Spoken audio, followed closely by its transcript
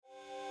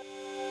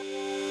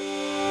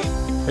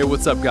Hey,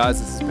 what's up,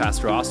 guys? This is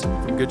Pastor Austin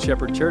from Good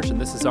Shepherd Church,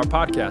 and this is our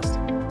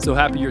podcast. So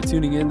happy you're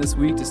tuning in this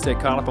week to stay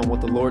caught up on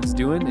what the Lord's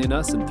doing in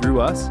us and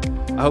through us.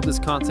 I hope this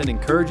content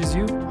encourages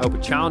you. I hope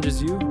it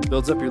challenges you,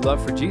 builds up your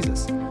love for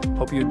Jesus.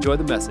 Hope you enjoy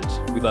the message.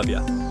 We love you.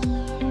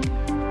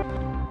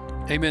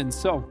 Amen.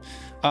 So,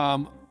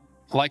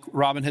 like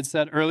Robin had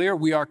said earlier,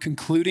 we are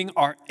concluding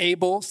our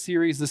Abel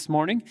series this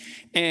morning.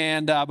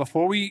 And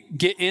before we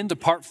get into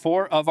part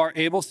 4 of our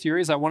Abel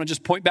series, I want to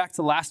just point back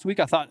to last week.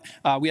 I thought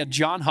we had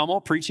John Hummel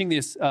preaching,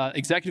 this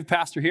executive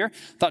pastor here.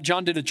 I thought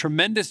John did a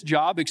tremendous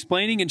job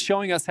explaining and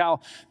showing us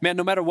how, man,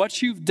 no matter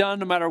what you've done,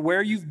 no matter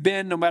where you've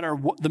been, no matter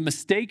what the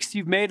mistakes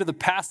you've made or the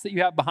past that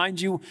you have behind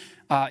you,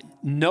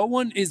 no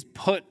one is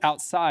put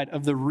outside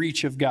of the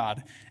reach of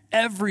God.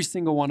 Every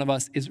single one of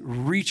us is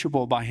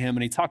reachable by him.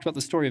 And he talked about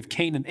the story of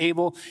Cain and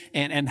Abel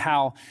and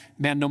how,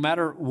 man, no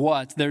matter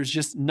what, there's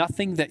just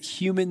nothing that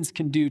humans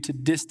can do to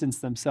distance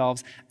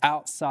themselves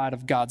outside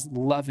of God's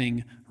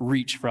loving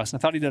reach for us. And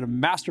I thought he did a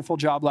masterful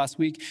job last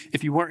week.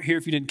 If you weren't here,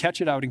 if you didn't catch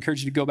it, I would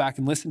encourage you to go back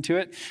and listen to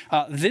it.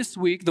 This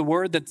week, the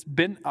word that's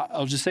been,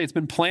 I'll just say it's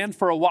been planned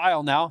for a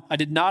while now. I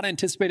did not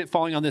anticipate it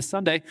falling on this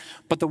Sunday,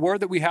 but the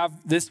word that we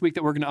have this week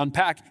that we're going to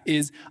unpack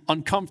is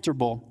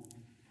uncomfortable.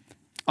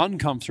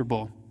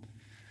 Uncomfortable.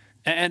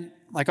 And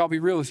like, I'll be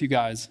real with you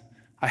guys.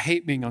 I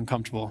hate being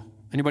uncomfortable.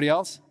 Anybody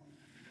else?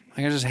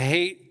 Like, I just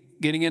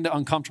hate getting into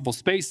uncomfortable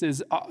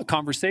spaces,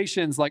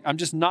 conversations. Like, I'm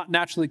just not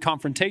naturally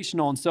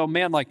confrontational. And so,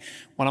 man, like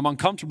when I'm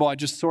uncomfortable, I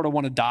just sort of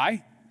want to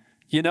die,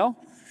 you know?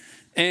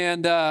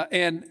 And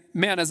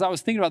man, as I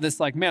was thinking about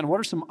this, like, man, what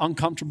are some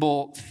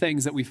uncomfortable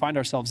things that we find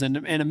ourselves in?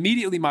 And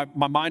immediately my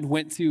mind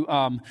went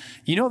to,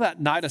 you know,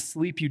 that night of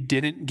sleep you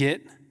didn't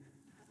get?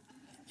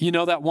 You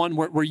know, that one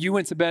where you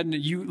went to bed and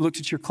you looked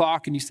at your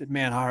clock and you said,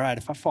 man, all right,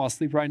 if I fall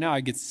asleep right now,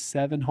 I get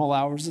 7 whole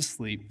hours of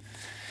sleep.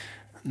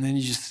 And then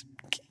you just,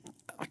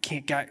 I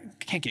can't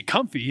get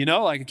comfy, you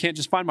know, like I can't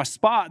just find my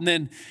spot. And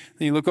then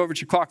you look over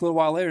at your clock a little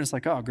while later and it's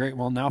like, oh, great.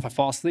 Well, now if I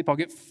fall asleep, I'll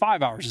get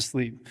 5 hours of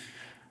sleep,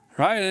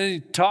 right? And then you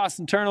toss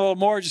and turn a little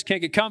more, just can't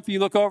get comfy. You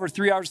look over,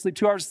 3 hours of sleep,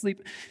 2 hours of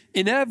sleep.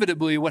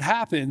 Inevitably, what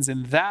happens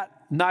in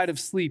that night of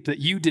sleep that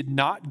you did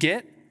not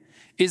get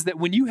is that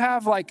when you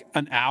have like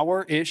an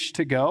hour-ish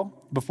to go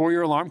before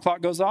your alarm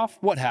clock goes off,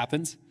 what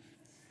happens?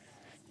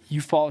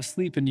 You fall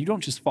asleep, and you don't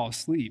just fall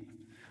asleep,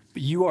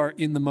 but you are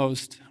in the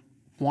most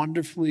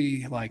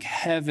wonderfully, like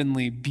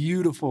heavenly,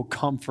 beautiful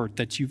comfort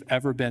that you've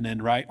ever been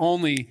in, right?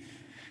 Only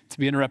to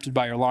be interrupted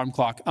by your alarm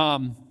clock.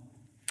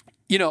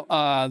 You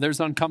know, there's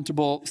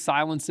uncomfortable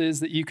silences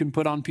that you can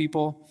put on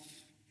people.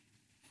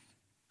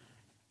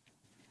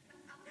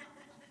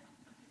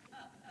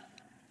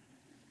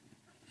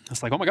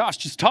 It's like, oh my gosh,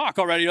 just talk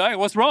already. Like,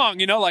 what's wrong?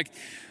 You know, like,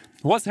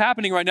 what's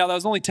happening right now? That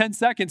was only 10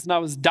 seconds and I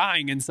was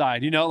dying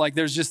inside. You know, like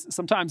there's just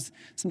sometimes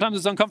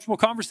there's uncomfortable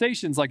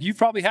conversations. Like you've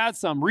probably had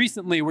some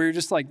recently where you're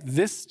just like,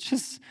 this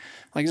just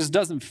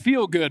doesn't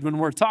feel good when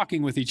we're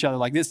talking with each other.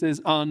 Like this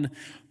is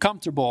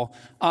uncomfortable.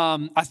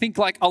 I think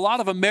like a lot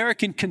of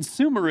American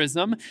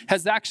consumerism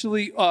has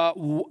actually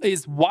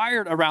is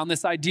wired around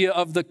this idea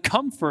of the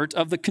comfort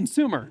of the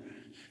consumer.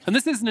 And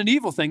this isn't an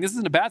evil thing. This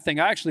isn't a bad thing.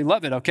 I actually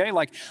love it, okay?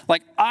 Like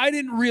I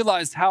didn't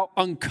realize how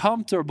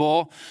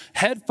uncomfortable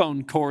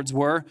headphone cords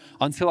were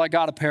until I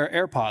got a pair of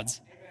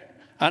AirPods.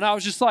 And I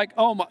was just like,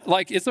 oh my,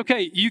 like, it's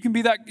okay. You can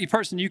be that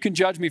person. You can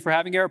judge me for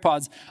having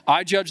AirPods.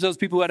 I judge those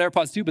people who had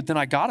AirPods too, but then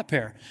I got a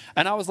pair.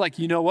 And I was like,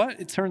 you know what?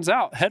 It turns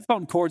out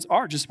headphone cords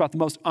are just about the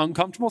most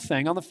uncomfortable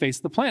thing on the face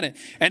of the planet.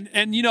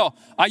 And you know,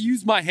 I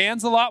use my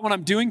hands a lot when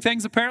I'm doing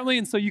things apparently.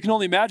 And so you can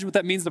only imagine what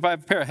that means if I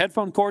have a pair of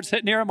headphone cords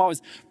hitting here. I'm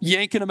always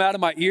yanking them out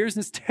of my ears.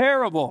 And it's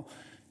terrible,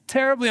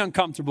 terribly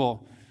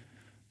uncomfortable.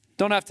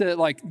 Don't have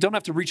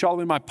to reach all the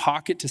way in my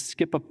pocket to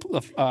skip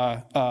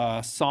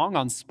a song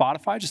on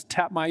Spotify. Just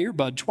tap my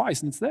earbud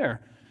twice and it's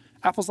there.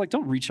 Apple's like,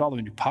 don't reach all the way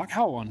in your pocket.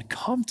 How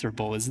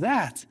uncomfortable is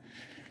that?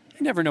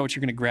 You never know what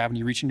you're going to grab when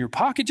you reach in your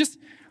pocket. Just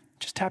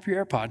tap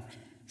your AirPod.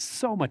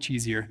 So much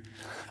easier.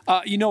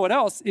 You know what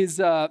else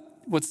is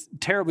what's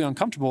terribly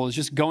uncomfortable is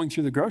just going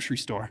through the grocery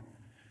store.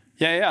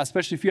 Yeah,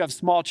 especially if you have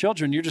small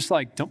children, you're just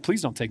like,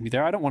 please don't take me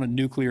there. I don't want a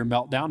nuclear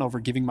meltdown over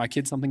giving my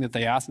kids something that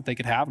they asked that they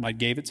could have, and I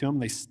gave it to them,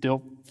 and they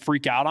still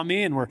freak out on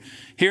me, and we're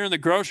here in the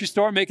grocery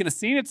store making a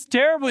scene. It's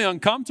terribly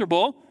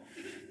uncomfortable.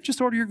 Just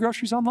order your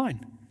groceries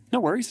online. No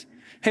worries.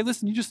 Hey,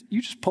 listen,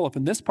 you just pull up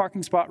in this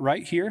parking spot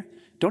right here.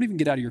 Don't even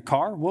get out of your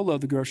car. We'll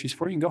load the groceries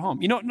for you and go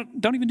home. You know, no,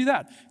 don't even do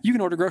that. You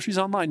can order groceries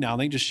online now.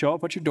 They can just show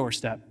up at your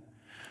doorstep.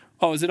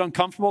 Oh, is it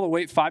uncomfortable to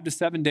wait 5 to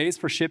 7 days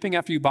for shipping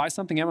after you buy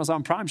something?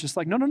 Amazon Prime's just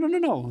like,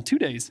 no. 2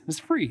 days. It's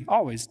free.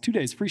 Always. 2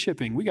 days, free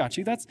shipping. We got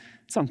you. It's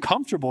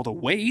uncomfortable to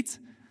wait.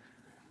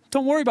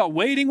 Don't worry about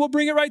waiting. We'll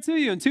bring it right to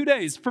you in 2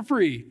 days for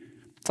free.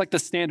 It's like the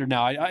standard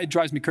now. It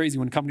drives me crazy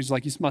when companies are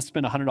like, you must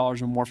spend $100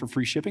 or more for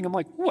free shipping. I'm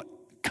like, what?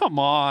 Come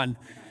on.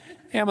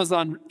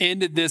 Amazon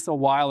ended this a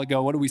while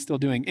ago. What are we still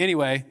doing?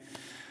 Anyway,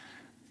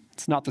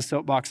 it's not the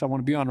soapbox I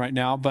want to be on right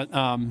now, but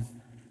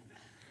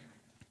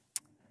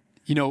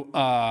you know,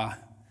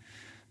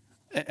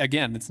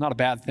 again, it's not a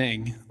bad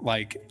thing.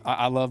 Like,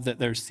 I love that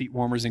there's seat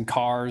warmers in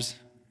cars.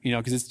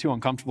 because it's too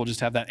uncomfortable just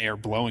to have that air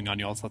blowing on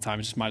you all the time.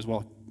 It just might as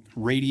well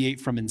radiate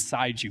from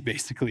inside you,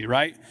 basically,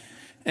 right?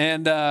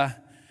 And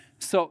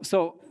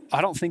so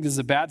I don't think this is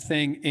a bad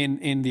thing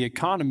in the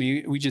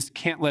economy. We just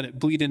can't let it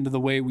bleed into the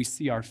way we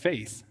see our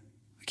faith.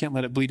 We can't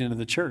let it bleed into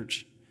the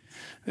church.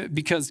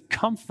 Because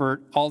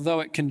comfort, although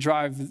it can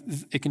drive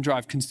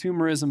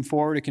consumerism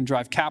forward, it can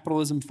drive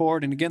capitalism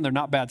forward, and again, they're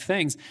not bad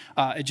things.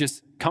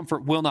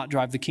 Comfort will not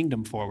drive the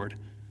kingdom forward.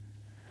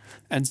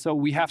 And so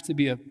we have to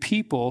be a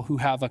people who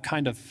have a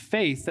kind of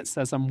faith that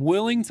says, I'm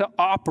willing to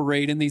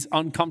operate in these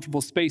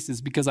uncomfortable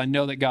spaces because I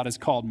know that God has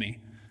called me.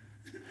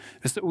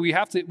 So we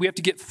have to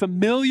get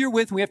familiar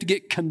with, we have to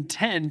get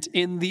content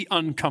in the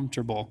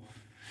uncomfortable.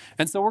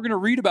 And so we're going to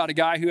read about a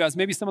guy who has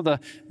it's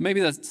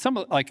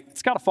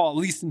got to fall at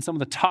least in some of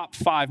the top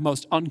 5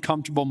 most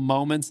uncomfortable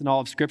moments in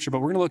all of Scripture. But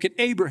we're going to look at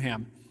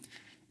Abraham.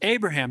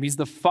 Abraham, he's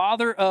the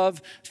father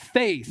of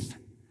faith.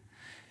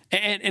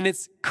 And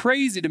it's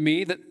crazy to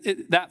me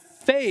that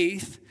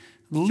faith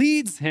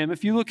leads him,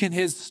 if you look in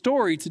his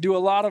story, to do a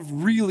lot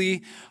of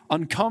really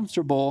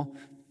uncomfortable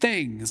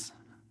things.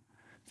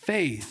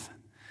 Faith.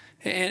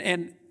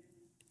 And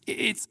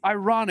it's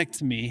ironic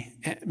to me,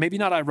 maybe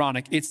not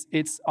ironic,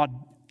 it's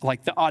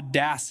like the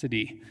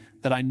audacity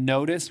that I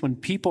notice when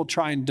people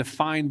try and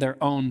define their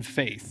own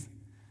faith.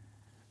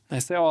 And I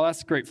say, oh,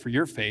 that's great for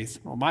your faith.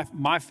 Well,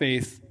 my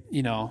faith,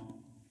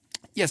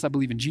 yes, I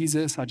believe in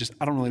Jesus. I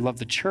don't really love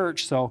the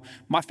church. So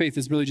my faith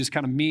is really just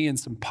kind of me and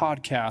some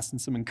podcasts and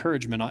some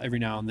encouragement every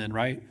now and then,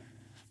 right?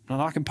 I'm not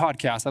knocking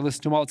podcasts. I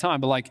listen to them all the time,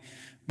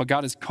 but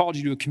God has called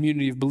you to a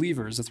community of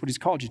believers. That's what he's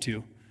called you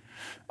to.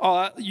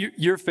 Oh,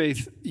 your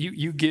faith,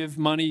 you give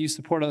money, you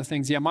support other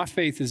things. Yeah, my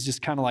faith is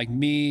just kind of like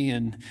me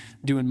and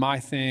doing my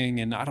thing,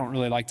 and I don't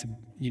really like to,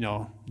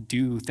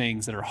 do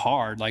things that are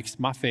hard, like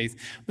my faith.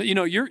 But,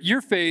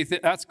 your faith,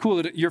 that's cool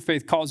that your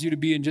faith calls you to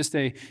be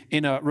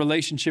in a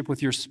relationship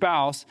with your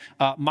spouse.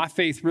 My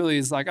faith really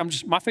is like,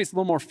 my faith's a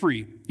little more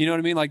free. You know what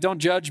I mean? Like, don't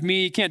judge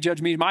me. You can't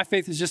judge me. My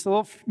faith is just a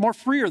little more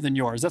freer than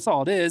yours. That's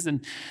all it is.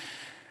 And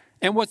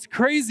what's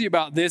crazy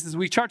about this is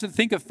we start to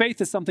think of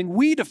faith as something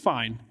we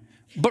define,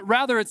 but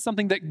rather it's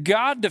something that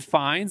God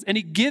defines, and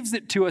he gives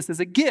it to us as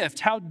a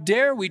gift. How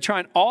dare we try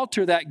and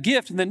alter that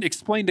gift and then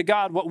explain to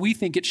God what we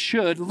think it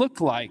should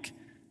look like?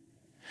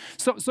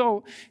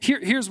 So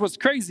here's what's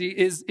crazy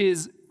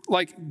is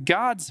like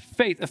God's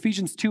faith.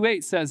 Ephesians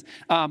 2:8 says,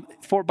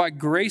 for by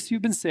grace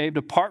you've been saved,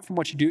 apart from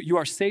what you do. You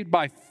are saved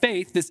by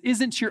faith. This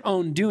isn't your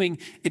own doing.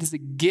 It is a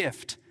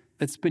gift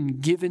that's been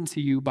given to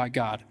you by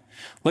God.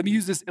 Let me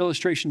use this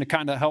illustration to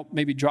kind of help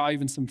maybe draw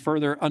even some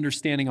further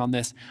understanding on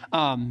this.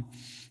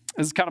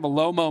 This is kind of a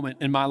low moment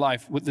in my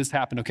life when this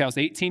happened. Okay, I was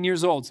 18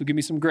 years old, so give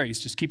me some grace.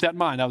 Just keep that in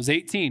mind. I was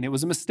 18. It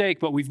was a mistake,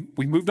 but we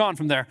moved on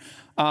from there.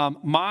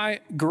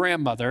 My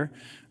grandmother,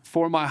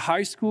 for my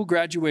high school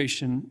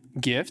graduation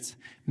gift,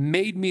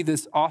 made me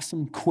this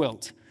awesome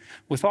quilt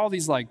with all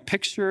these like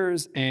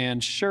pictures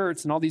and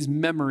shirts and all these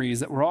memories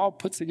that were all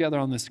put together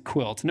on this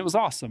quilt. And it was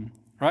awesome,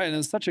 right? And it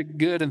was such a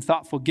good and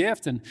thoughtful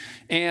gift.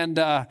 And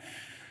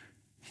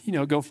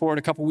go forward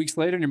a couple weeks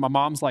later, and my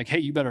mom's like, hey,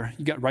 you got to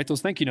write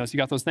those thank you notes. You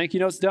got those thank you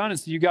notes done, and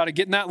so you got to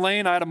get in that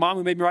lane. I had a mom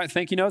who made me write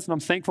thank you notes, and I'm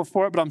thankful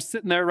for it, but I'm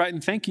sitting there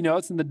writing thank you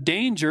notes, and the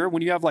danger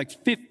when you have like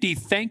 50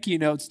 thank you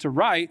notes to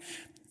write,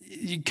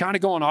 you kind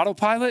of go on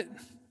autopilot.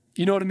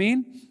 You know what I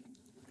mean?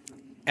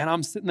 And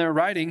I'm sitting there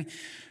writing,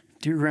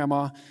 dear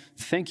Grandma,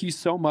 thank you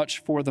so much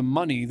for the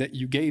money that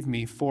you gave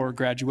me for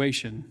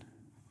graduation.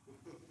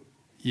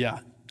 Yeah,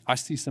 I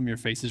see some of your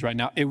faces right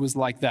now. It was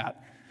like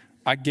that.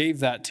 I gave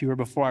that to her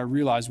before I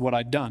realized what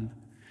I'd done.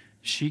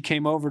 She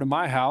came over to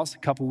my house a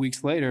couple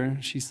weeks later.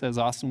 She says,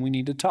 Austin, we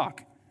need to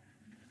talk.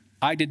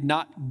 I did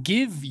not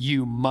give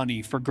you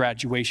money for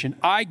graduation.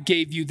 I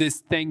gave you this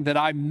thing that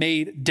I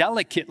made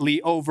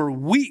delicately over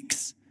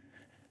weeks.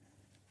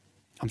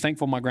 I'm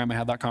thankful my grandma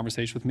had that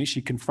conversation with me.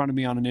 She confronted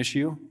me on an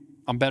issue.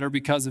 I'm better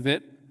because of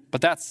it,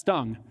 but that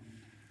stung.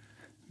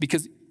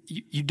 Because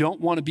you don't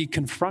want to be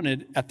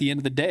confronted at the end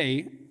of the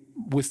day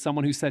with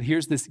someone who said,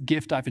 here's this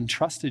gift I've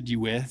entrusted you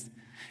with,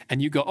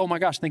 and you go, oh my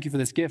gosh, thank you for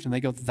this gift. And they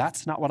go,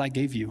 that's not what I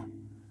gave you.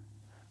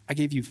 I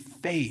gave you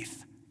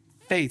faith.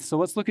 So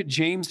let's look at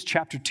James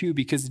chapter 2,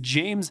 because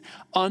James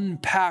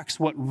unpacks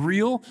what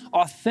real,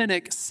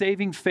 authentic,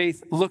 saving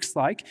faith looks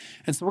like.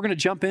 And so we're going to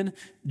jump in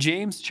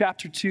James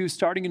chapter 2,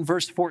 starting in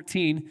verse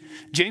 14.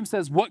 James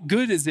says, what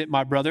good is it,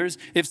 my brothers,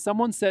 if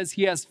someone says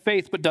he has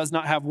faith but does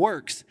not have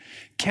works?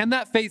 Can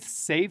that faith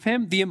save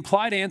him? The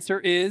implied answer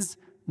is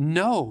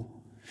no.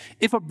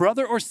 If a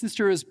brother or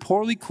sister is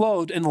poorly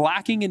clothed and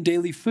lacking in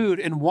daily food,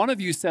 and one of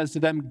you says to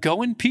them,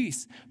 go in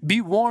peace, be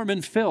warm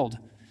and filled.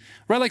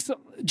 Right? Like, so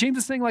James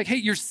is saying, like, hey,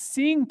 you're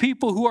seeing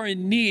people who are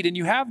in need, and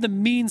you have the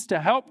means to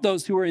help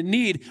those who are in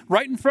need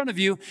right in front of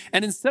you.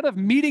 And instead of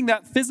meeting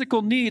that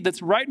physical need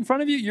that's right in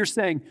front of you, you're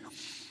saying,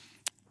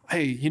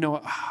 hey, you know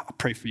what? I'll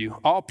pray for you.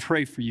 I'll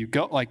pray for you.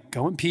 Go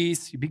in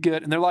peace. You be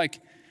good. And they're like,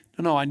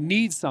 no, I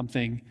need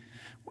something.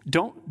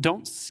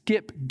 Don't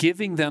skip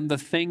giving them the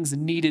things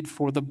needed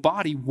for the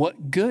body.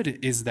 What good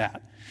is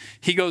that?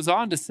 He goes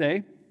on to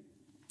say,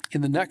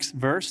 in the next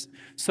verse,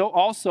 so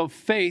also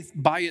faith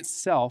by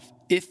itself,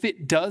 if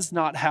it does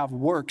not have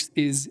works,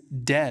 is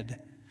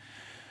dead.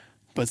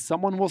 But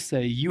someone will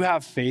say, you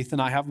have faith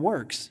and I have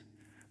works.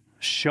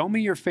 Show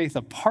me your faith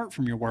apart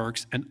from your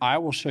works, and I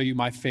will show you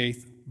my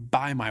faith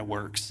by my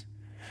works.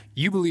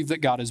 You believe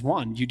that God is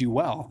one. You do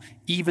well.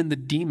 Even the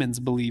demons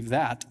believe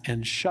that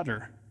and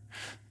shudder.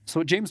 So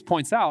what James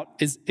points out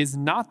is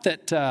not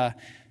that,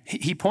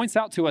 he points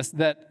out to us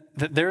that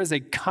there is a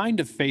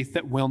kind of faith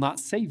that will not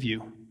save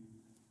you.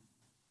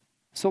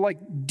 So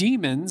like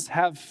demons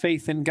have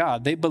faith in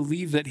God. They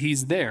believe that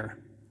he's there.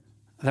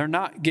 They're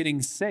not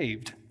getting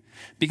saved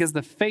because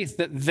the faith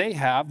that they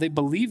have, they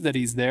believe that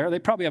he's there. They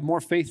probably have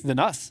more faith than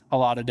us a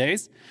lot of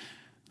days.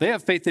 They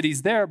have faith that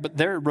he's there, but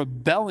they're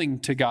rebelling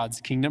to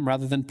God's kingdom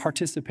rather than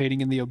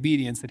participating in the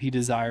obedience that he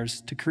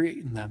desires to create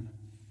in them.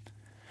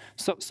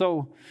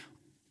 So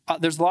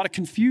there's a lot of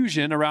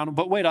confusion around,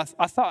 but wait, I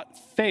thought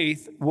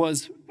faith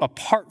was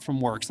apart from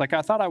works. Like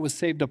I thought I was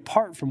saved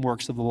apart from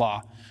works of the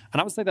law.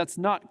 And I would say that's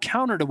not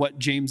counter to what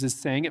James is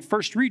saying. At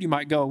first read, you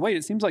might go, wait,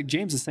 it seems like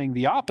James is saying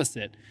the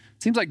opposite.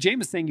 It seems like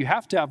James is saying you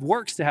have to have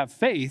works to have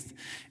faith.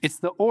 It's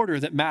the order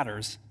that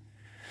matters.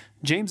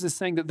 James is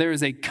saying that there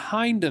is a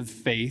kind of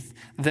faith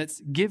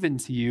that's given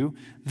to you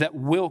that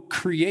will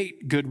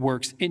create good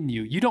works in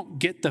you. You don't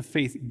get the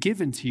faith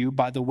given to you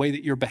by the way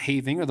that you're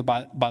behaving or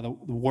by the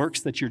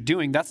works that you're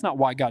doing. That's not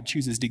why God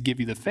chooses to give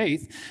you the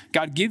faith.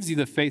 God gives you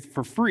the faith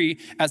for free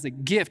as a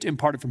gift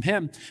imparted from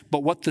him.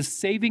 But what the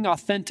saving,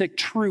 authentic,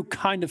 true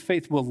kind of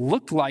faith will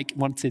look like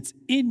once it's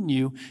in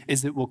you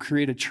is it will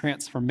create a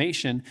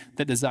transformation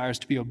that desires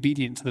to be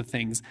obedient to the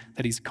things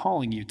that he's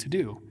calling you to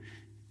do.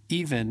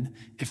 Even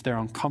if they're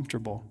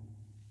uncomfortable.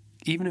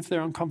 Even if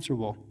they're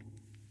uncomfortable.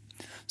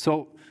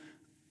 So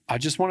I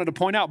just wanted to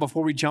point out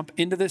before we jump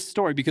into this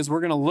story, because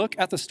we're going to look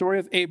at the story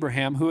of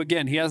Abraham, who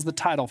again, he has the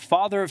title,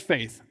 Father of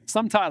Faith.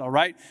 Some title,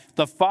 right?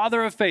 The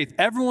Father of Faith.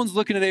 Everyone's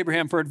looking at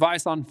Abraham for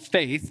advice on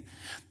faith,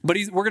 but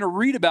we're going to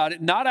read about it,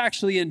 not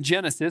actually in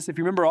Genesis. If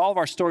you remember, all of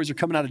our stories are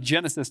coming out of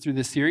Genesis through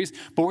this series,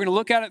 but we're going to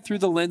look at it through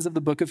the lens of the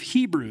book of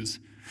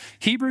Hebrews.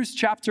 Hebrews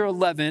chapter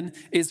 11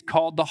 is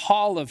called the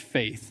Hall of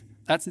Faith.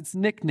 That's its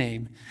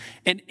nickname.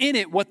 And in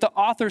it, what the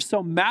author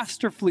so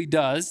masterfully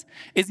does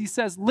is he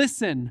says,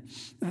 listen,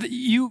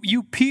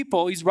 you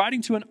people, he's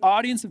writing to an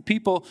audience of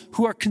people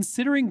who are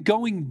considering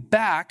going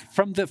back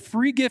from the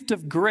free gift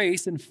of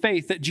grace and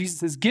faith that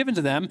Jesus has given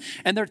to them.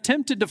 And they're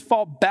tempted to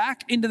fall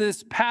back into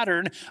this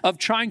pattern of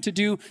trying to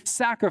do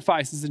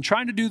sacrifices and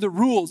trying to do the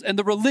rules and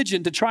the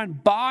religion to try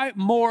and buy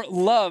more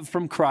love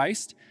from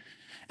Christ.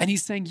 And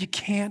he's saying, you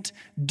can't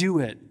do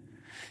it.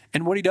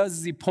 And what he does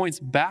is he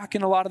points back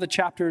in a lot of the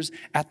chapters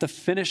at the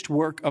finished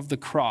work of the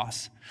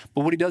cross.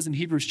 But what he does in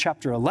Hebrews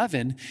chapter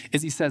 11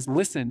 is he says,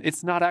 listen,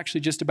 it's not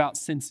actually just about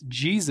since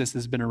Jesus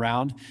has been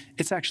around.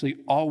 It's actually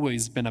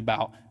always been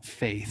about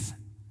faith.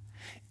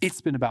 It's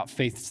been about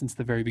faith since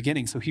the very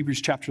beginning. So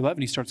Hebrews chapter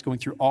 11, he starts going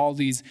through all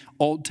these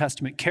Old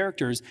Testament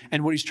characters.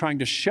 And what he's trying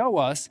to show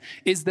us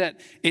is that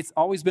it's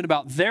always been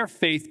about their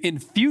faith in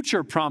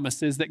future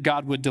promises that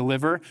God would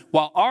deliver,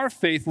 while our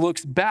faith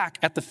looks back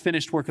at the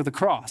finished work of the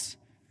cross.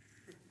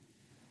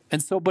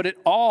 And so, but it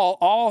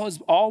all has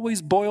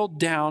always boiled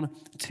down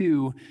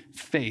to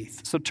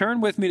faith. So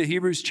turn with me to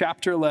Hebrews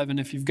chapter 11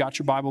 if you've got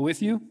your Bible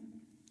with you.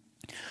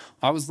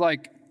 I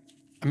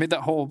made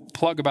that whole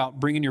plug about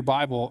bringing your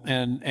Bible,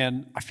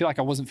 and I feel like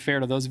I wasn't fair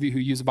to those of you who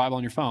use a Bible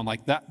on your phone.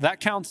 Like that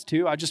counts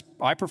too.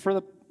 I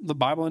prefer the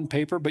Bible in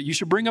paper, but you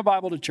should bring a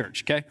Bible to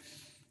church, okay?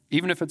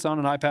 Even if it's on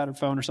an iPad or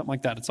phone or something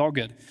like that, it's all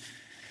good.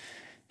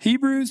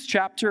 Hebrews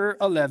chapter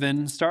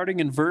 11, starting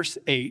in verse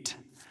 8.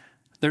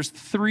 There's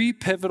 3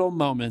 pivotal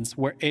moments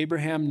where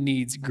Abraham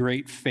needs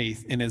great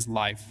faith in his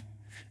life.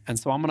 And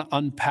so I'm going to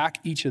unpack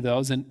each of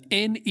those. And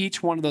in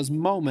each one of those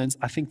moments,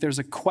 I think there's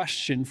a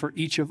question for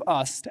each of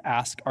us to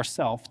ask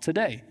ourselves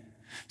today.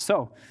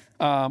 So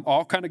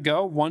I'll kind of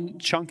go one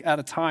chunk at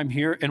a time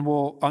here, and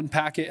we'll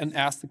unpack it and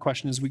ask the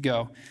question as we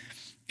go.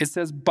 It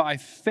says, by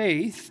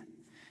faith,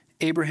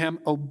 Abraham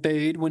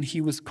obeyed when he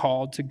was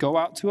called to go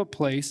out to a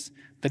place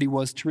that he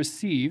was to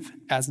receive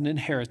as an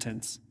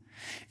inheritance.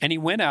 And he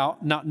went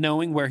out, not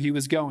knowing where he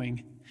was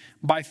going.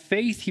 By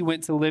faith, he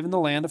went to live in the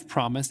land of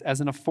promise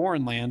as in a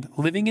foreign land,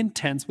 living in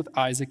tents with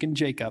Isaac and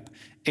Jacob,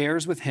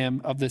 heirs with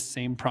him of this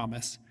same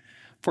promise.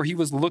 For he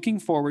was looking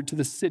forward to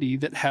the city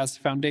that has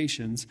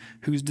foundations,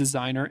 whose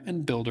designer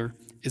and builder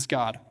is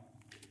God.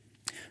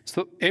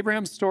 So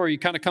Abraham's story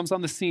kind of comes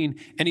on the scene,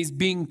 and he's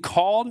being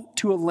called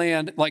to a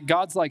land. Like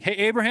God's like, hey,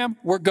 Abraham,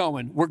 we're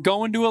going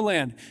to a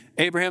land.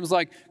 Abraham's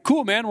like,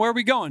 cool, man, where are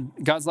we going?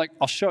 God's like,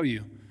 I'll show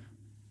you.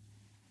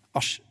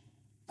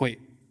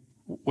 Wait,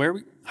 where are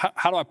we?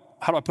 How do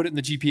I put it in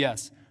the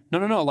GPS?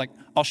 No. Like,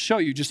 I'll show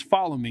you. Just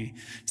follow me.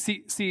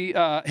 See,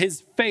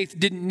 his faith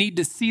didn't need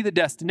to see the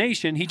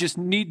destination. He just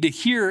needed to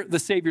hear the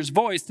Savior's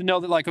voice to know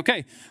that, like,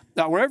 okay,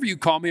 wherever you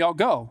call me, I'll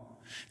go.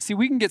 See,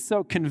 we can get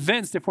so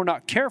convinced if we're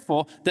not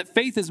careful that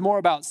faith is more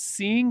about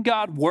seeing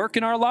God work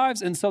in our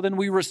lives, and so then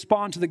we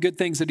respond to the good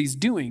things that he's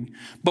doing.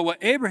 But what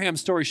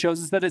Abraham's story shows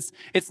is that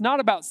it's not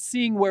about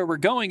seeing where we're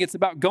going, it's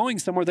about going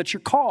somewhere that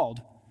you're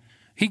called.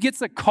 He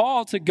gets a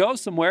call to go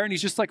somewhere, and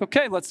he's just like,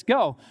 okay, let's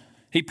go.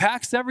 He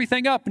packs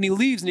everything up, and he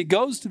leaves, and he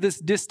goes to this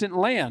distant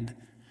land.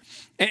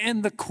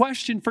 And the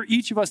question for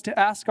each of us to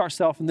ask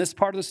ourselves in this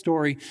part of the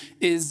story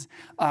is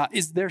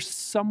there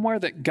somewhere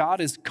that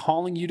God is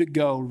calling you to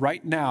go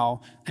right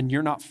now and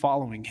you're not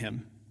following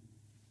him?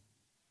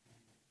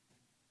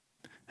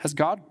 Has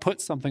God put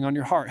something on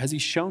your heart? Has he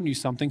shown you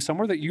something,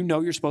 somewhere that you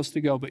know you're supposed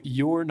to go, but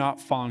you're not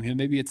following him?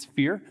 Maybe it's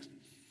fear.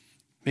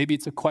 Maybe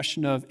it's a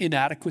question of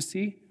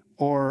inadequacy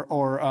or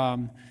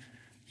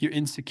you're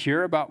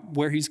insecure about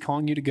where he's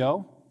calling you to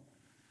go.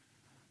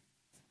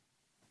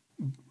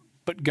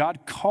 But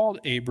God called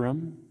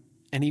Abram,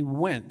 and he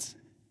went.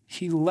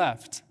 He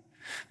left.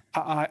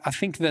 I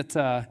think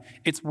that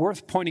it's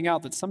worth pointing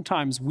out that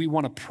sometimes we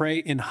want to pray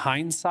in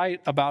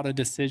hindsight about a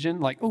decision,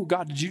 like, oh,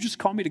 God, did you just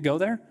call me to go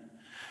there?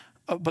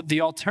 But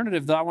the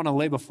alternative that I want to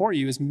lay before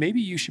you is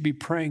maybe you should be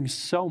praying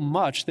so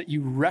much that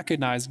you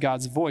recognize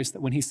God's voice,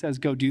 that when he says,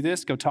 go do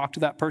this, go talk to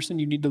that person,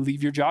 you need to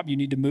leave your job, you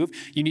need to move,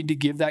 you need to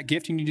give that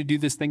gift, you need to do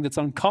this thing that's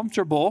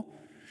uncomfortable.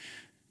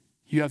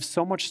 You have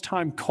so much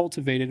time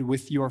cultivated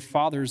with your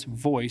Father's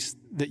voice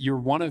that you're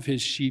one of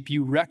his sheep.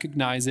 You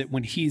recognize it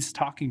when he's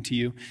talking to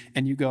you,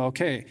 and you go,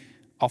 okay,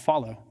 I'll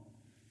follow.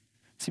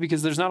 See,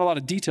 because there's not a lot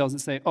of details that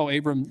say, oh,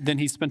 Abram, then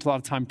he spent a lot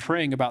of time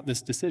praying about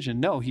this decision.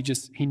 No, he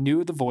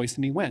knew the voice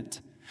and he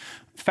went.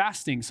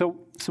 Fasting.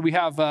 So we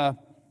have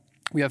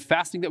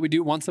fasting that we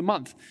do once a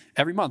month,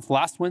 every month,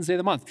 last Wednesday of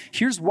the month.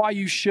 Here's why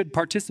you should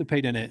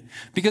participate in it.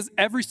 Because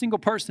every single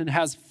person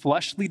has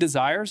fleshly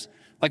desires.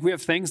 Like we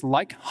have things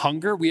like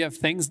hunger. We have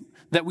things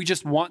that we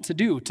just want to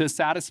do to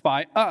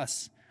satisfy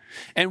us.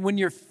 And when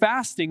you're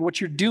fasting,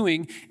 what you're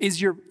doing is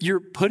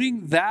you're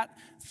putting that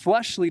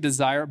fleshly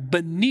desire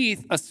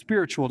beneath a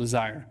spiritual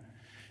desire.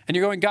 And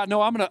you're going, God,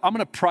 no, I'm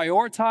gonna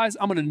prioritize,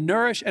 I'm gonna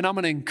nourish, and I'm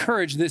gonna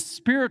encourage this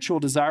spiritual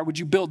desire. Would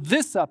you build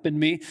this up in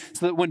me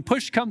so that when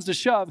push comes to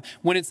shove,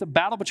 when it's a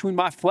battle between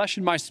my flesh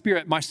and my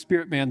spirit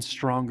man's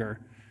stronger.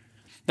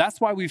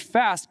 That's why we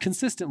fast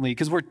consistently,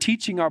 because we're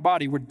teaching our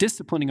body, we're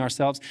disciplining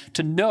ourselves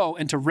to know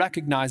and to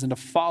recognize and to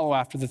follow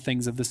after the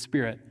things of the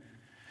Spirit.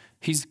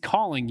 He's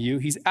calling you.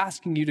 He's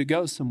asking you to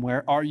go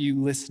somewhere. Are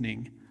you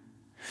listening?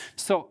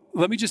 So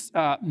let me just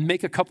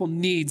make a couple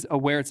needs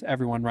aware to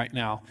everyone right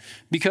now,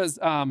 because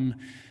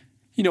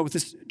with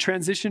this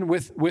transition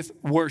with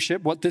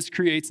worship, what this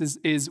creates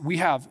is we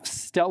have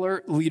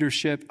stellar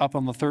leadership up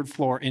on the third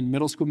floor in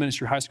middle school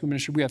ministry, high school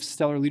ministry. We have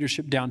stellar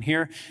leadership down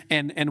here,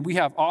 and we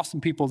have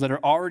awesome people that are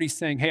already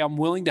saying, hey, I'm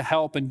willing to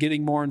help and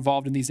getting more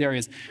involved in these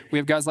areas. We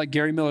have guys like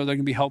Gary Miller that are going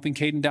to be helping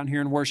Caden down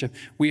here in worship.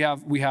 We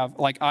have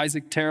like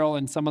Isaac Terrell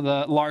and some of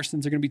the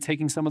Larsons are going to be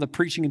taking some of the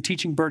preaching and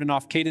teaching burden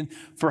off Caden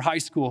for high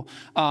school.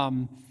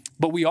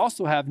 But we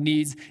also have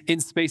needs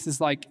in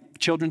spaces like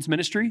children's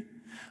ministry.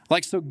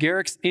 Like, so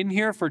Garrick's in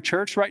here for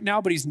church right now,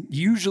 but he's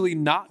usually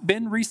not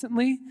been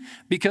recently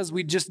because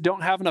we just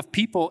don't have enough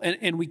people,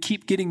 and we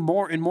keep getting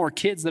more and more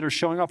kids that are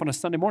showing up on a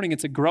Sunday morning.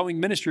 It's a growing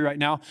ministry right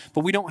now,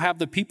 but we don't have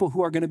the people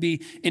who are going to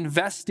be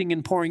investing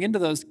and pouring into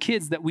those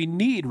kids that we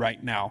need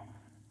right now.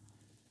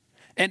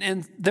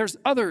 And there's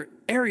other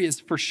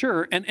areas for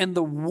sure, and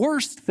the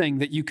worst thing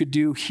that you could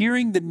do,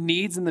 hearing the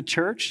needs in the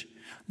church,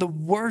 the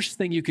worst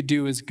thing you could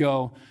do is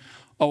go,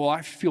 oh, well,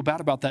 I feel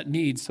bad about that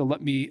need, so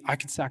I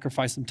could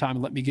sacrifice some time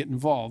and let me get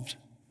involved.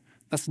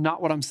 That's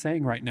not what I'm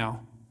saying right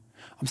now.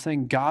 I'm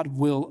saying God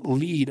will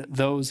lead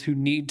those who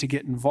need to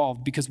get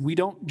involved, because we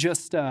don't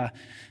just,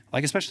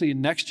 especially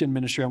in Next Gen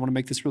ministry, I want to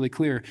make this really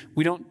clear.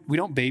 We don't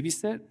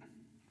babysit.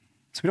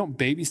 So we don't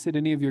babysit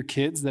any of your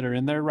kids that are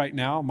in there right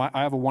now.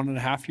 I have a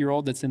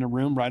 1.5-year-old that's in a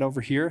room right over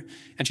here,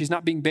 and she's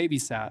not being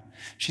babysat.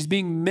 She's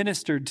being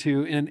ministered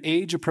to in an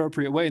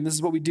age-appropriate way, and this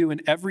is what we do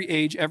in every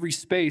age, every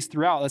space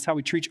throughout. That's how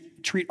we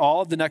treat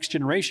all of the next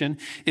generation.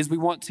 Is we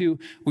want to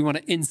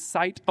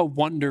incite a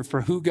wonder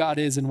for who God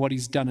is and what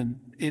he's done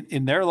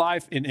in their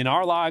life, in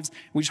our lives.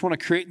 We just want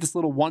to create this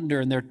little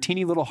wonder in their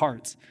teeny little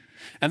hearts.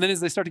 And then as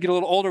they start to get a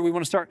little older, we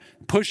want to start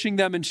pushing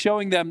them and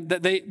showing them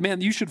that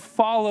you should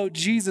follow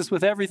Jesus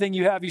with everything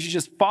you have. You should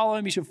just follow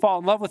him. You should fall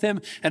in love with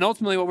him. And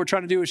ultimately what we're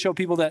trying to do is show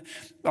people that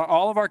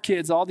all of our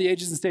kids, all the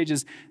ages and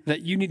stages, that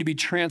you need to be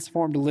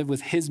transformed to live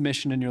with his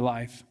mission in your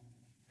life.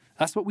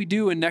 That's what we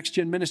do in Next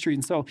Gen ministry.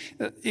 And so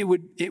it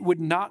would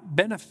not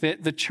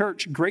benefit the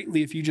church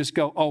greatly if you just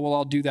go, oh, well,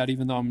 I'll do that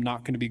even though I'm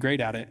not going to be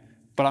great at it,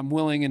 but I'm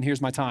willing and here's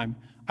my time.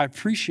 I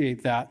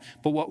appreciate that,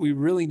 but what we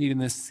really need in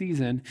this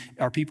season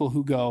are people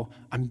who go,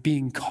 I'm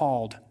being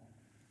called.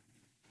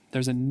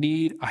 There's a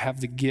need, I have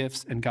the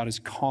gifts, and God is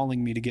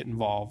calling me to get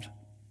involved.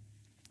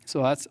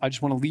 So I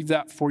just want to leave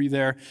that for you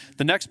there.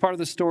 The next part of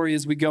the story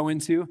as we go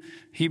into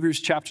Hebrews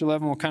chapter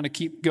 11, we'll kind of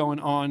keep going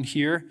on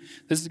here.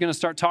 This is going to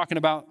start talking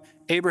about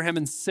Abraham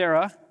and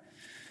Sarah.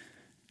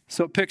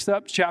 So it picks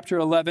up chapter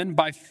 11.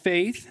 By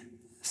faith,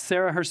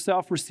 Sarah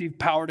herself received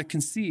power to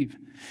conceive,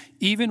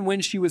 even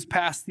when she was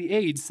past the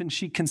age, since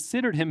she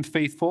considered him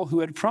faithful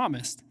who had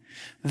promised.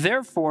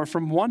 Therefore,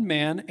 from one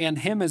man, and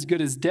him as good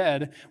as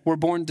dead, were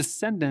born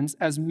descendants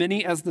as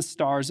many as the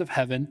stars of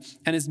heaven,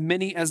 and as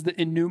many as the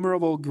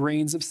innumerable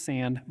grains of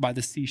sand by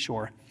the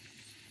seashore.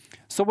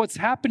 So what's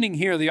happening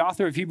here, the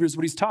author of Hebrews,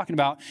 what he's talking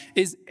about,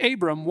 is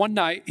Abram, one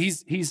night,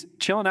 he's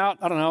chilling out,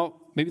 I don't know,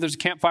 maybe there's a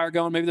campfire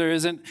going, maybe there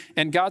isn't,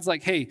 and God's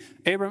like, hey,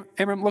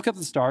 Abram, look up at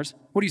the stars.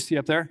 What do you see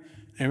up there?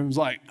 And Abram's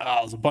like, oh,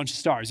 there's a bunch of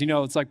stars. You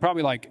know, it's like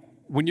probably like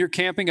when you're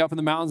camping up in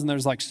the mountains and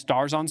there's like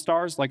stars on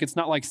stars, like it's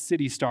not like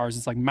city stars,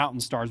 it's like mountain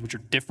stars, which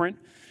are different.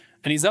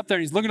 And he's up there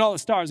and he's looking at all the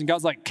stars and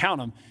God's like, count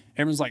them.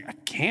 Abram's like, I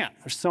can't,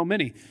 there's so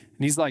many. And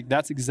he's like,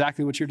 that's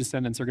exactly what your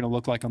descendants are going to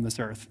look like on this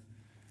earth,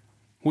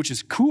 which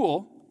is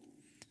cool.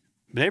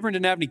 But Abram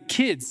didn't have any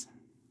kids.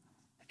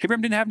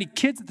 Abram didn't have any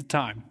kids at the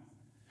time.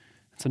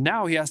 So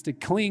now he has to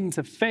cling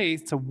to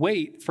faith to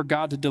wait for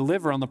God to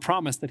deliver on the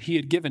promise that he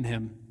had given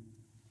him.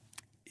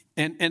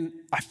 And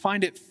I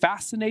find it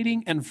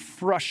fascinating and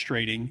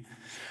frustrating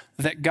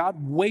that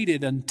God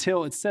waited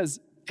until it says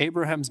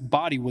Abraham's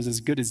body was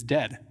as good as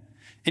dead.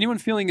 Anyone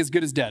feeling as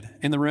good as dead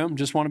in the room?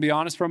 Just want to be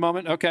honest for a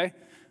moment? Okay,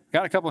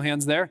 got a couple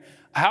hands there.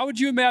 How would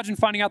you imagine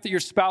finding out that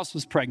your spouse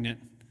was pregnant?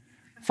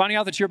 Finding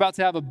out that you're about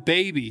to have a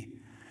baby?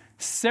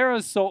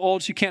 Sarah's so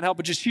old she can't help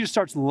but she just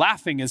starts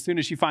laughing as soon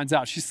as she finds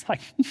out. She's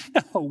like,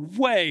 no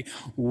way.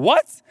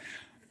 What?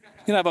 You're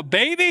gonna have a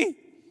baby?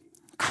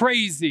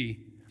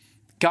 Crazy.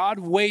 God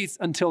waits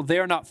until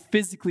they're not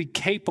physically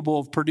capable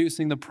of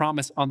producing the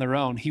promise on their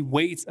own. He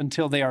waits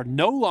until they are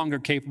no longer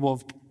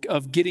capable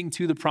of getting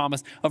to the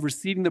promise, of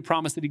receiving the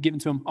promise that he'd given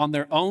to them on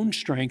their own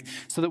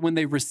strength, so that when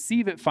they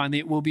receive it finally,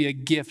 it will be a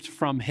gift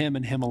from him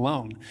and him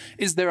alone.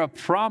 Is there a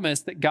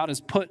promise that God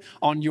has put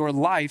on your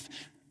life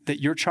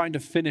that you're trying to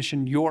finish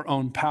in your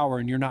own power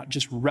and you're not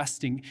just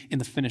resting in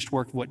the finished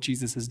work of what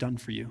Jesus has done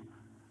for you?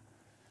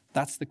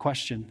 That's the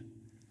question.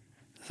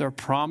 Is there a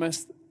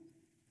promise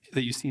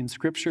that you see in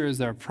Scripture? Is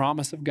there a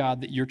promise of God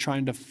that you're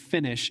trying to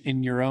finish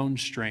in your own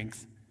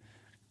strength?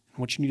 And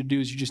what you need to do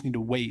is you just need to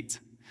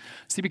wait.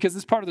 See, because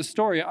this part of the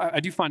story,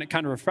 I do find it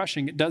kind of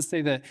refreshing. It does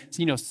say that,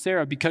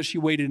 Sarah, because she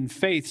waited in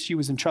faith, she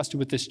was entrusted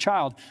with this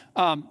child.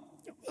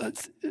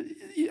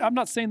 I'm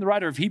not saying the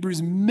writer of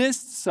Hebrews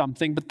missed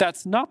something, but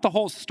that's not the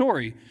whole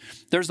story.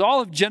 There's all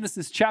of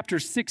Genesis chapter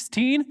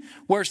 16,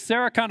 where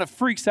Sarah kind of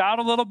freaks out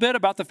a little bit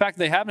about the fact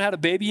that they haven't had a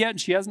baby yet,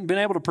 and she hasn't been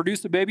able to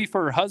produce a baby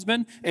for her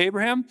husband,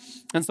 Abraham.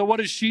 And so what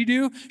does she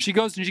do? She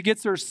goes and she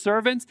gets her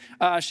servant.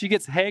 She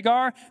gets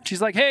Hagar.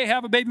 She's like, hey,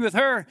 have a baby with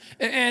her.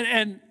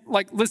 And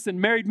like, listen,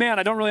 married man,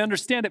 I don't really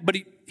understand it, but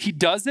he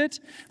does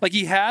it. Like,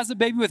 he has a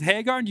baby with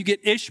Hagar, and you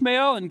get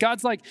Ishmael, and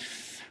God's like,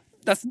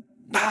 that's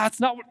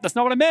not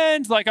what I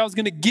meant. Like, I was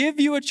going to give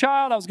you a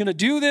child. I was going to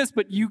do this,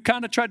 but you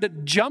kind of tried to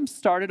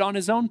jumpstart it on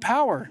his own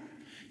power.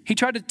 He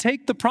tried to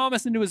take the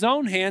promise into his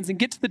own hands and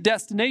get to the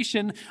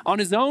destination on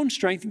his own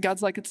strength. And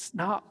God's like, it's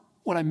not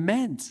what I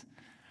meant.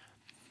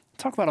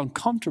 Talk about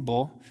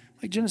uncomfortable.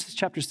 Like Genesis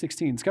chapter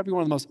 16. It's got to be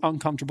one of the most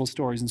uncomfortable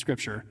stories in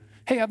Scripture.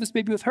 Hey, I have this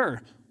baby with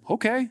her.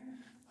 Okay.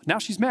 Now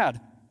she's mad.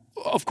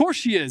 Of course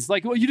she is.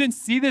 Like, well, you didn't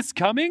see this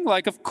coming?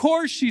 Like, of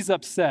course she's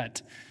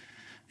upset.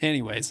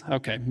 Anyways,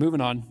 okay,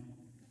 moving on.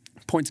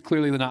 Point's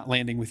clearly not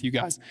landing with you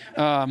guys.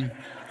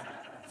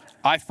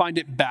 I find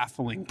it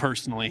baffling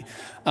personally.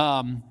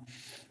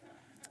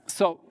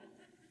 So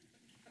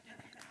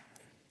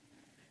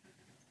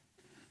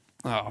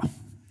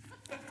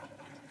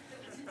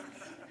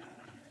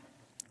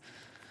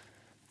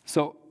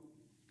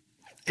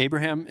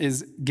Abraham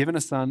is given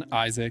a son,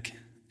 Isaac,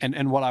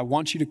 and what I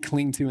want you to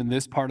cling to in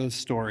this part of the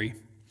story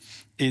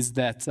is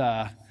that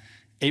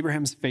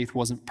Abraham's faith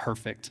wasn't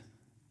perfect.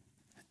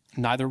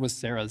 Neither was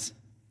Sarah's.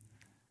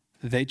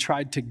 They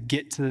tried to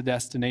get to the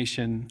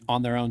destination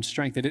on their own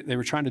strength. They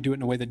were trying to do it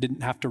in a way that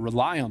didn't have to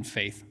rely on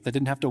faith, that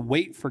didn't have to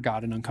wait for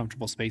God in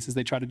uncomfortable spaces.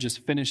 They tried to just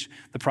finish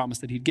the promise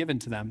that he'd given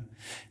to them.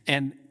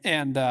 And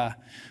I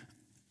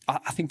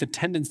think the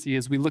tendency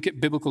is we look at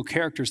biblical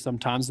characters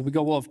sometimes and we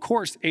go, well, of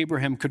course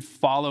Abraham could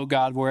follow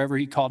God wherever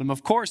he called him.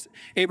 Of course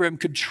Abraham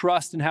could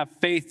trust and have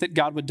faith that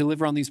God would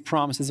deliver on these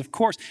promises. Of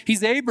course,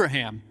 he's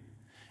Abraham.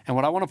 And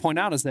what I want to point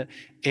out is that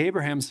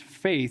Abraham's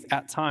faith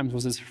at times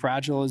was as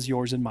fragile as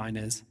yours and mine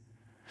is.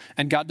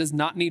 And God does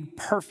not need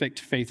perfect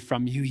faith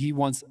from you. He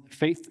wants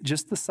faith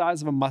just the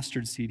size of a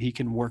mustard seed he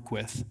can work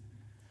with.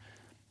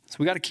 So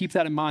we got to keep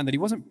that in mind, that he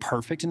wasn't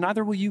perfect, and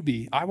neither will you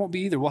be. I won't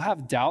be either. We'll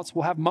have doubts.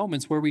 We'll have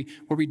moments where we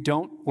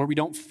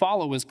don't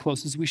follow as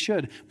close as we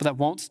should, but that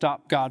won't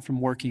stop God from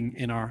working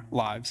in our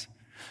lives.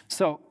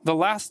 So the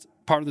last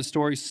part of the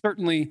story,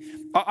 certainly,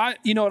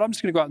 you know what, I'm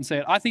just going to go out and say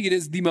it. I think it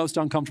is the most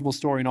uncomfortable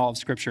story in all of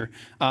Scripture.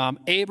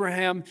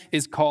 Abraham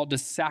is called to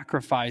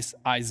sacrifice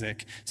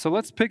Isaac. So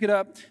let's pick it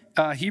up.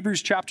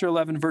 Hebrews chapter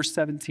 11, verse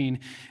 17.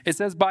 It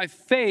says, by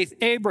faith,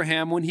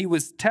 Abraham, when he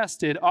was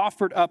tested,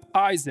 offered up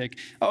Isaac.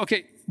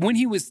 Okay, when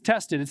he was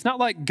tested, it's not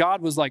like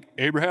God was like,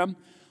 Abraham,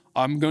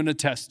 I'm going to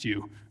test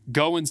you.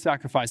 Go and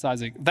sacrifice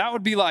Isaac. That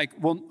would be like,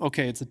 well,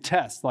 okay, it's a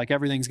test. Like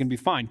everything's going to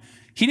be fine.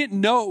 He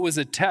didn't know it was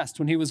a test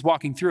when he was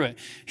walking through it.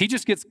 He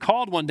just gets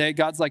called one day.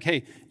 God's like,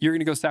 hey, you're going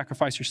to go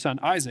sacrifice your son,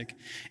 Isaac.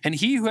 And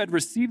he who had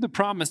received the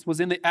promise was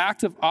in the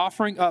act of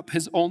offering up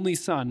his only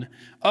son,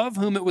 of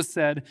whom it was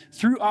said,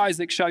 through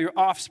Isaac shall your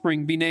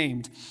offspring be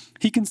named.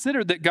 He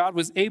considered that God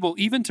was able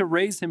even to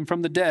raise him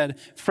from the dead,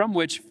 from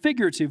which,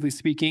 figuratively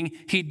speaking,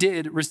 he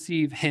did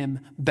receive him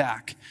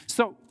back.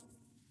 So,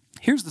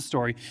 here's the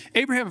story.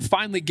 Abraham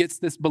finally gets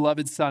this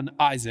beloved son,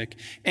 Isaac.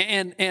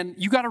 And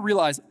you got to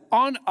realize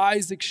on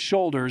Isaac's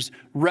shoulders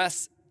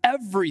rests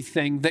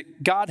everything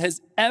that God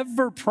has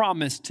ever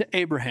promised to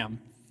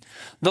Abraham.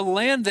 The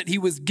land that he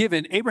was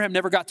given, Abraham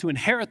never got to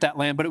inherit that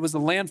land, but it was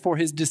the land for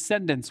his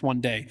descendants one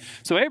day.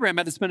 So Abraham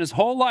had to spend his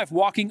whole life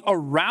walking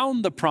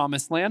around the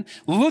promised land,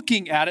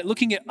 looking at it,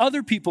 looking at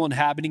other people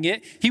inhabiting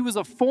it. He was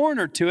a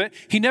foreigner to it.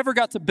 He never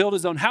got to build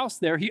his own house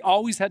there. He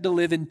always had to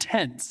live in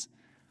tents.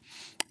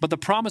 But the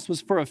promise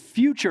was for a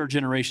future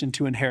generation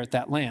to inherit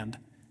that land.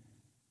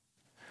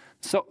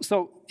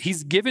 So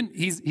he's given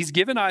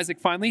Isaac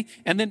finally,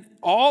 and then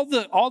all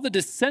the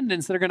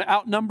descendants that are going to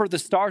outnumber the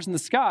stars in the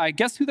sky,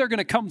 guess who they're going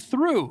to come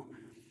through?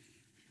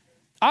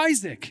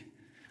 Isaac.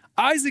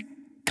 Isaac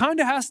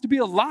kind of has to be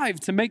alive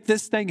to make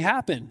this thing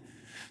happen.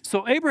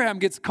 So Abraham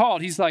gets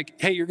called. He's like,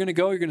 hey, you're going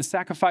to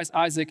sacrifice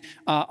Isaac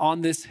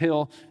on this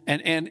hill.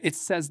 And it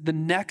says the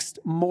next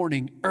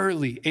morning,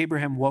 early,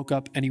 Abraham woke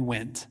up and he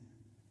went.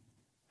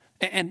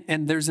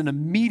 And there's an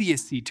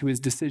immediacy to his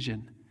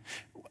decision.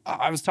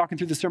 I was talking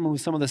through the sermon with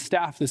some of the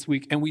staff this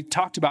week, and we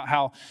talked about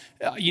how,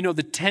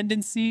 the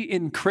tendency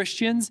in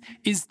Christians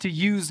is to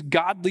use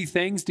godly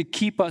things to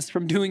keep us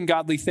from doing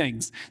godly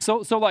things.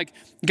 So like,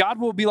 God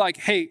will be like,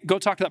 hey, go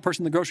talk to that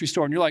person in the grocery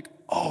store. And you're like,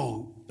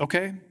 oh,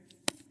 okay.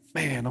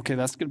 Man, okay,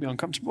 that's going to be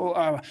uncomfortable.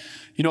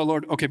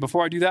 Lord, okay,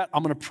 before I do that,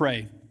 I'm going to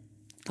pray.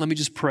 Let me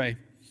just pray.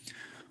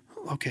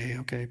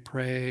 Okay,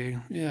 pray.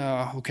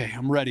 Yeah, okay,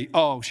 I'm ready.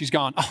 Oh, she's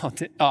gone.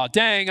 Oh,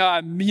 dang,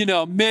 I,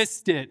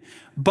 missed it.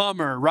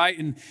 Bummer, right?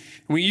 And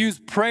we use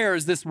prayer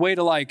as this way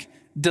to like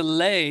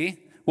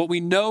delay what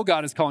we know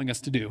God is calling us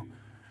to do.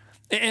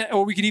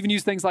 Or we could even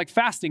use things like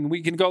fasting.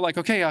 We can go like,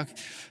 okay,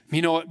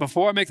 you know what?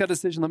 Before I make that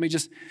decision, let me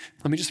just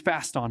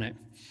fast on it.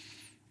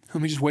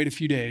 Let me just wait a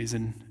few days.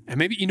 And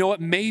maybe, you know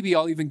what? Maybe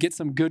I'll even get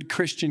some good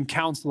Christian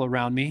counsel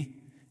around me.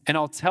 And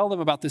I'll tell them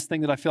about this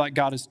thing that I feel like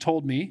God has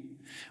told me.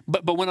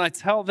 But when I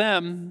tell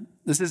them,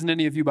 this isn't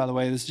any of you, by the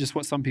way, this is just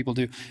what some people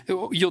do.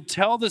 You'll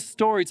tell the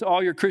story to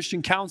all your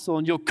Christian counsel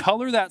and you'll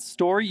color that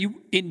story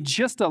in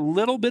just a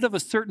little bit of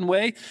a certain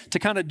way to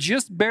kind of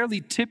just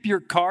barely tip your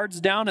cards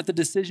down at the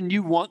decision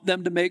you want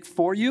them to make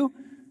for you,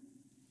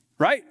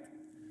 right?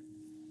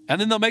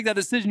 And then they'll make that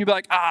decision. You'll be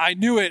like, I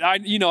knew it.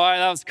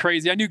 That was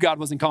crazy. I knew God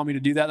wasn't calling me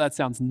to do that. That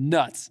sounds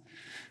nuts.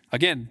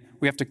 Again,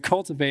 we have to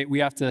cultivate, we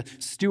have to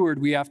steward,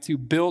 we have to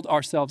build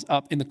ourselves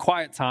up in the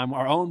quiet time,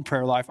 our own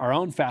prayer life, our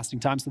own fasting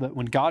time, so that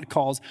when God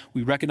calls,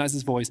 we recognize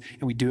his voice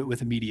and we do it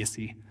with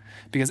immediacy.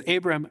 Because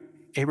Abram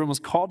was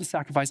called to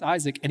sacrifice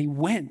Isaac and he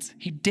went.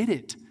 He did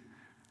it.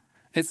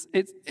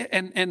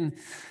 And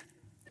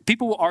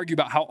people will argue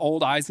about how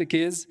old Isaac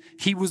is.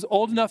 He was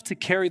old enough to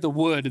carry the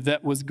wood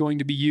that was going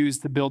to be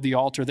used to build the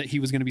altar that he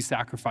was going to be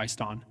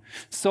sacrificed on.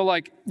 So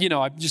I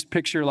just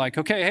picture like,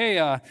 okay,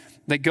 hey,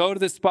 they go to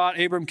this spot.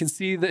 Abram can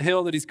see the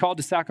hill that he's called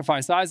to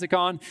sacrifice Isaac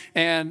on.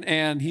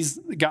 And he's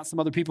got some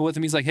other people with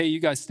him. He's like, hey, you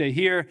guys stay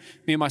here.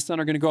 Me and my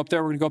son are going to go up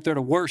there. We're going to go up there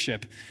to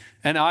worship.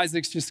 And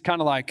Isaac's just kind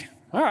of like,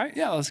 all right,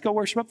 yeah, let's go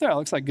worship up there. It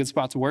looks like a good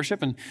spot to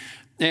worship.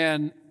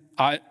 And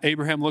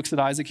Abraham looks at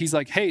Isaac. He's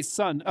like, hey,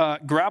 son,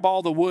 grab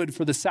all the wood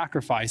for the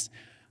sacrifice.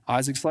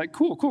 Isaac's like,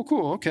 cool.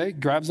 Okay.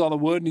 Grabs all the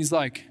wood and he's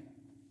like,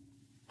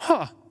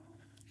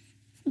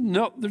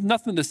 no, there's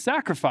nothing to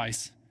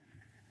sacrifice.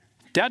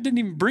 Dad didn't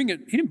even bring it.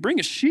 He didn't bring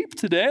a sheep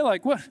today.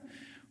 Like, what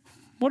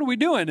are we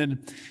doing?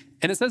 And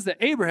it says that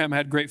Abraham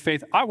had great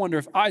faith. I wonder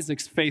if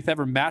Isaac's faith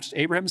ever matched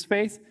Abraham's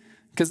faith.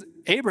 Because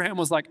Abraham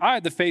was like, I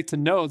had the faith to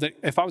know that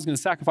if I was going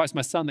to sacrifice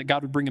my son, that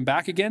God would bring him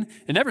back again.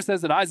 It never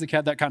says that Isaac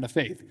had that kind of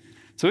faith.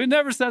 So it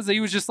never says that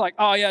he was just like,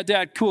 oh yeah,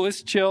 Dad, cool,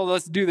 let's chill,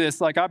 let's do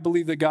this. Like, I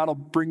believe that God will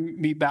bring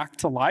me back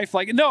to life.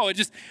 Like, no,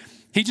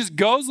 he just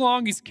goes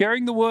along, he's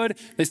carrying the wood,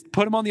 they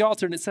put him on the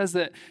altar, and it says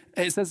that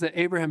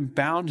Abraham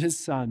bound his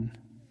son.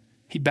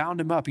 He bound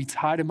him up, he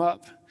tied him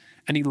up,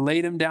 and he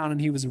laid him down,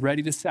 and he was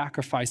ready to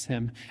sacrifice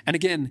him. And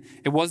again,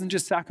 it wasn't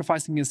just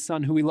sacrificing his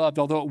son who he loved,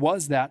 although it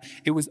was that.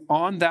 It was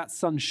on that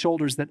son's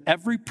shoulders that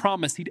every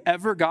promise he'd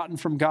ever gotten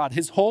from God,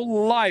 his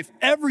whole life,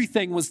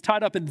 everything was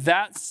tied up in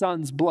that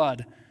son's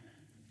blood.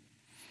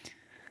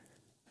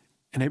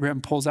 And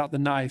Abraham pulls out the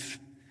knife,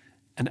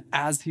 and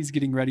as he's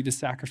getting ready to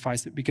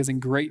sacrifice it, because in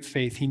great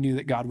faith he knew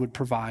that God would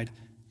provide,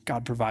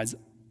 God provides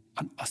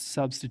a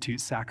substitute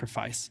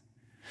sacrifice.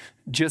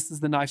 Just as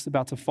the knife's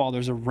about to fall,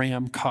 there's a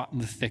ram caught in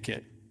the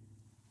thicket.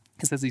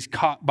 It says he's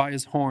caught by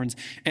his horns.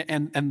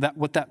 And that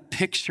what that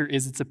picture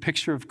is, it's a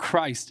picture of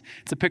Christ.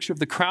 It's a picture of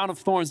the crown of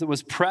thorns that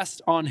was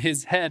pressed on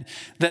his head.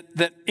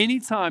 That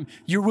anytime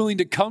you're willing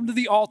to come to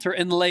the altar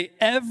and lay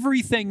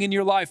everything in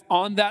your life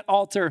on that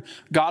altar,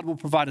 God will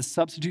provide a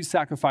substitute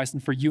sacrifice.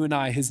 And for you and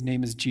I, his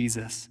name is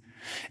Jesus.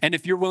 And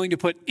if you're willing to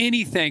put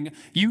anything,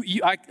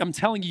 I'm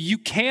telling you, you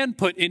can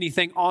put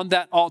anything on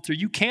that altar.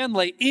 You can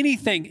lay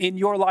anything in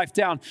your life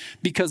down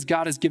because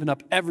God has given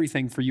up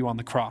everything for you on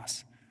the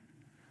cross.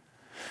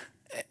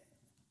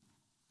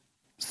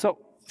 So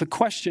the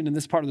question in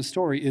this part of the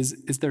story is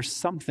there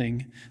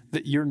something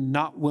that you're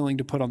not willing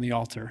to put on the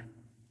altar?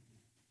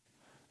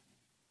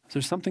 Is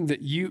there something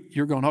that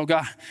you're going, oh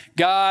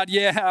God,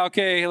 yeah,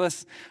 okay,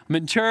 I'm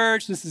in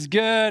church, this is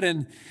good,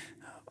 and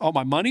oh,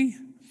 my money?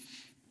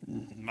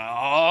 Oh,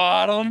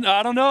 I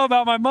don't know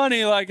about my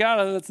money. Like,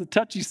 God, that's a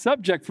touchy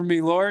subject for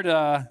me, Lord.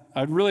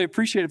 I'd really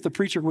appreciate if the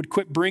preacher would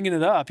quit bringing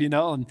it up,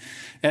 and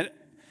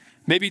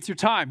maybe it's your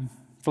time.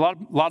 For a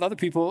lot of other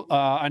people,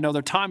 I know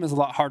their time is a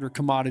lot harder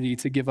commodity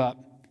to give up.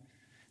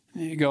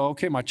 You go,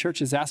 okay, my church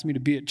has asked me to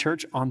be at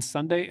church on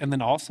Sunday and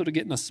then also to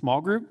get in a small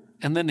group.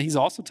 And then he's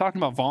also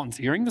talking about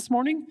volunteering this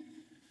morning.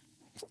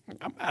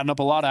 I'm adding up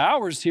a lot of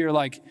hours here.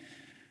 Like,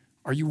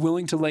 are you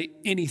willing to lay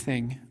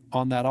anything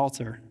on that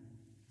altar?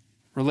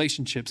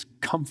 Relationships,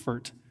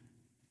 comfort,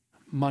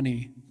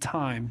 money,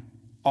 time,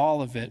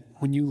 all of it.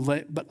 When you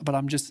lay, but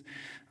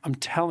I'm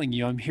telling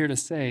you, I'm here to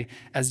say,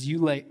 as you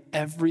lay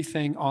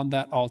everything on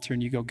that altar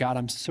and you go, God,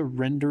 I'm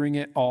surrendering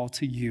it all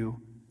to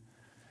you,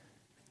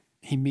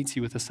 he meets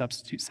you with a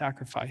substitute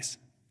sacrifice.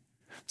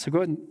 So go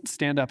ahead and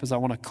stand up as I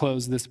want to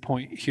close this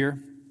point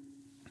here.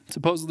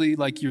 Supposedly,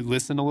 like, you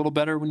listen a little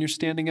better when you're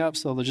standing up,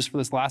 so just for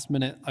this last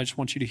minute, I just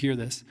want you to hear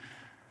this.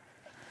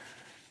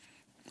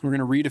 We're going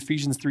to read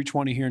Ephesians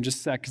 3:20 here in just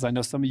a sec, because I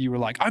know some of you were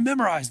like, I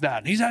memorized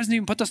that. He hasn't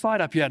even put the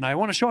slide up yet, and I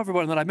want to show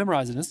everybody that I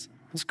memorized it.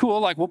 It's cool.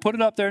 Like, we'll put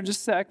it up there in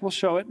just a sec. We'll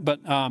show it. But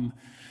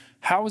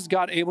how is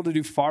God able to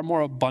do far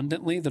more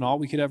abundantly than all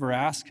we could ever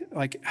ask?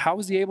 Like, how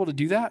is he able to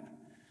do that?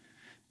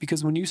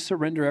 Because when you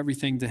surrender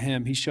everything to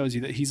him, he shows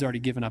you that he's already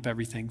given up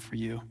everything for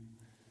you.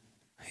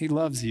 He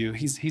loves you.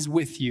 He's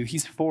with you.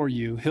 He's for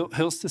you.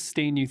 He'll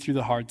sustain you through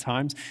the hard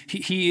times.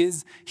 He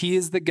is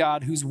the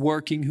God who's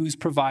working, who's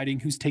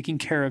providing, who's taking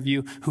care of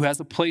you, who has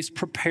a place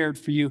prepared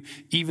for you,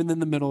 even in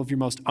the middle of your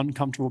most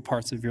uncomfortable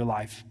parts of your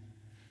life.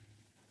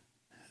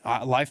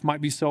 Life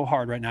might be so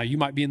hard right now. You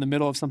might be in the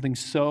middle of something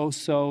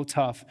so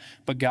tough,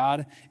 but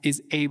God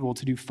is able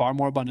to do far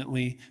more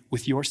abundantly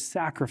with your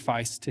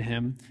sacrifice to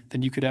him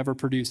than you could ever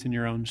produce in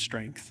your own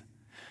strength.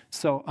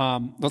 So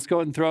let's go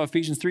ahead and throw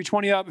Ephesians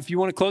 3:20 up. If you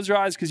want to close your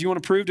eyes because you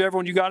want to prove to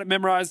everyone you got it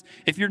memorized.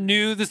 If you're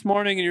new this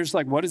morning and you're just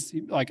like, what is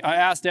he? Like, I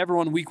asked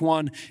everyone week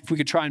 1 if we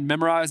could try and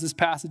memorize this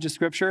passage of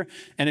scripture.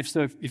 And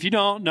if you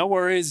don't, no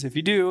worries. If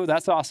you do,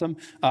 that's awesome.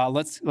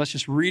 Let's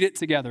just read it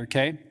together,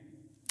 okay?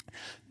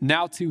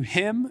 Now to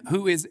him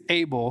who is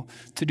able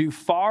to do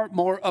far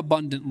more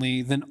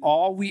abundantly than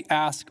all we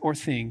ask or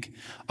think,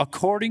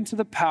 according to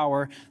the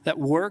power that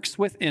works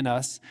within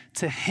us,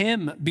 to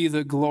him be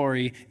the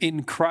glory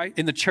in Christ,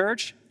 in the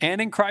church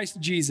and in Christ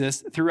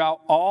Jesus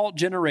throughout all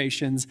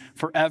generations,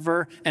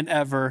 forever and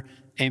ever.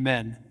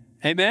 Amen.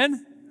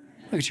 Amen.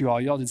 Look at you all.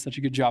 You all did such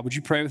a good job. Would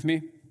you pray with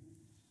me?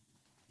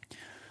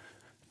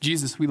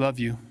 Jesus, we love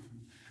you.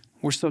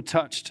 We're so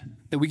touched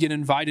that we get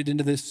invited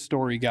into this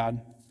story,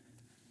 God.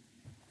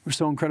 We're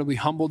so incredibly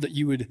humbled that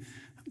you would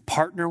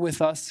partner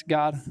with us,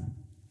 God.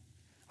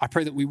 I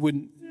pray that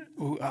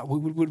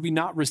would we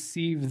not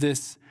receive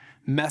this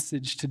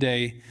message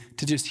today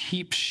to just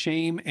heap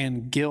shame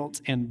and guilt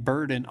and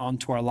burden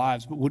onto our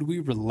lives, but would we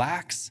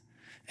relax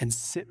and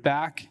sit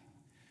back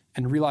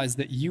and realize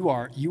that you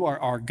are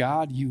our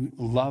God. You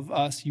love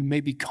us. You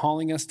may be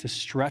calling us to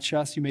stretch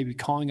us. You may be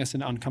calling us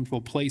into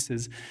uncomfortable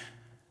places,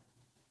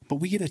 but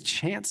we get a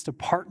chance to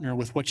partner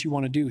with what you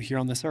want to do here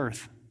on this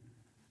earth.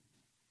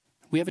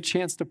 We have a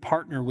chance to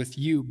partner with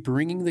you,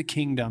 bringing the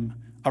kingdom,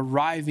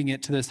 arriving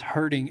it to this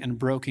hurting and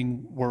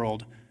broken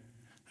world.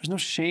 There's no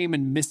shame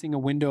in missing a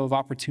window of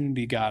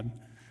opportunity, God.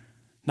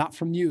 Not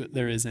from you,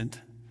 there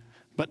isn't.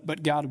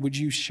 But God, would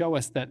you show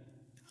us that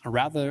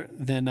rather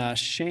than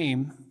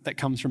shame that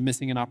comes from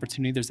missing an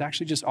opportunity, there's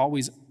actually just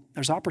always,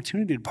 there's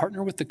opportunity to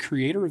partner with the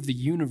creator of the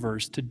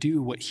universe to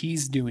do what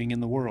he's doing in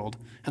the world.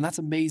 And that's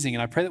amazing.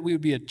 And I pray that we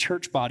would be a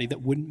church body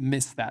that wouldn't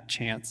miss that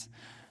chance.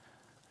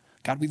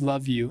 God, we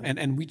love you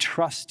and we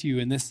trust you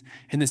in this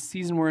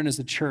season we're in as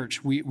a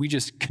church. We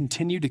just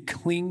continue to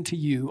cling to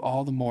you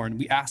all the more. And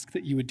we ask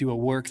that you would do a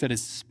work that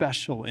is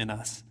special in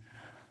us.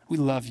 We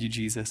love you,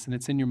 Jesus. And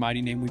it's in your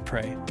mighty name we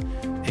pray.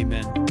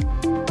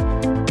 Amen.